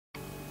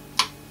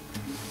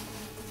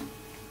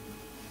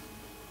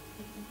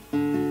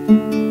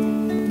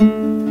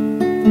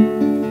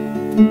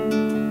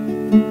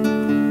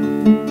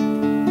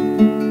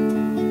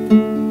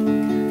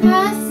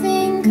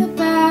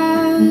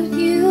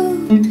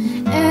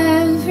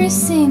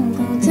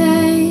single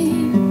day.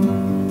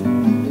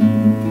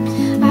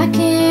 I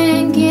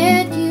can't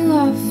get you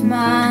off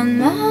my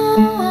mind.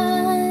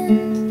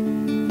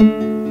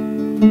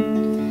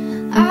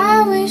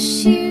 I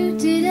wish you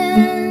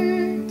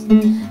didn't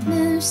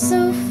live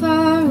so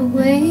far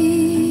away.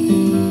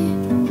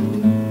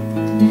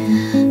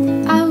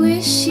 I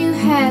wish you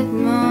had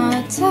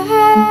more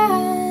time.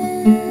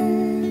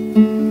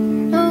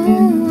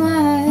 Oh,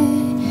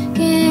 I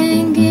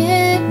can't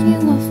get you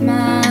off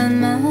my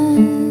mind.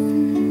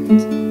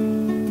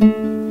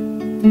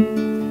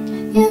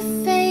 Your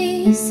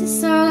face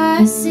is all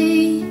I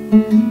see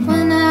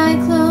when I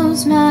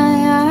close my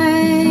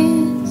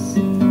eyes.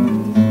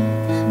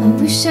 I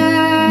wish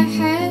I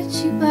had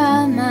you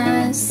by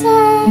my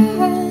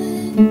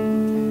side,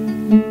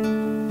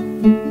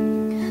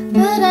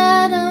 but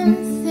I don't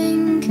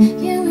think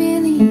you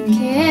really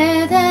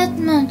care that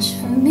much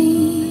for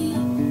me.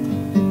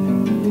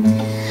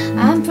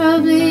 I'm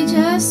probably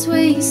just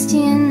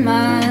wasting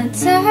my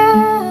time.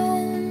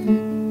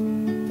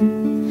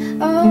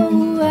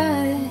 Oh,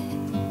 I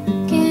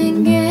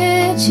can't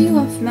get you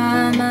off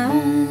my mind.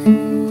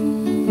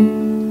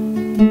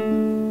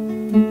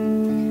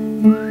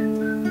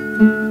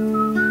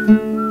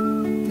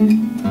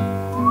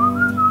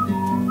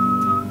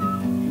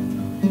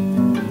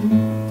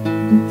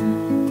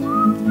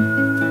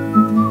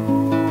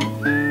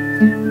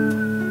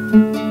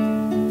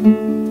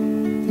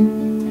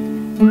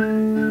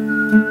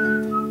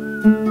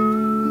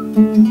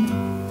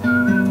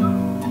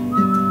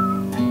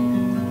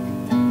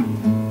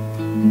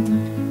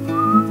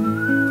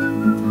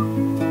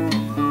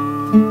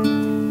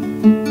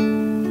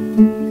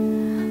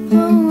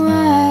 Oh,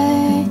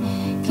 I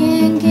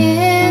can't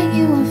get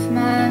you off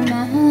my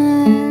mind.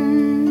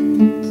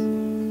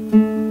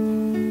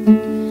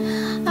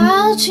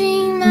 I'll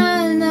dream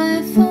my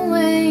life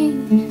away,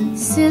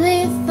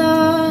 silly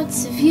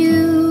thoughts of you.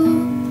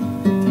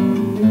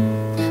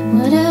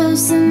 What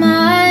else am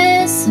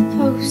I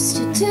supposed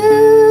to do?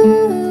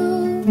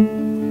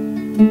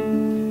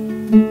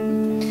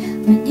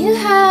 When you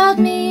held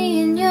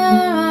me in your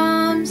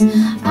arms,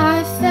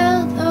 I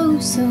felt oh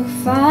so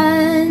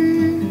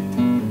fine.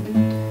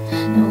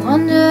 No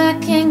wonder I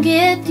can't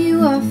get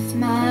you off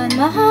my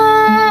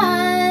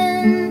mind.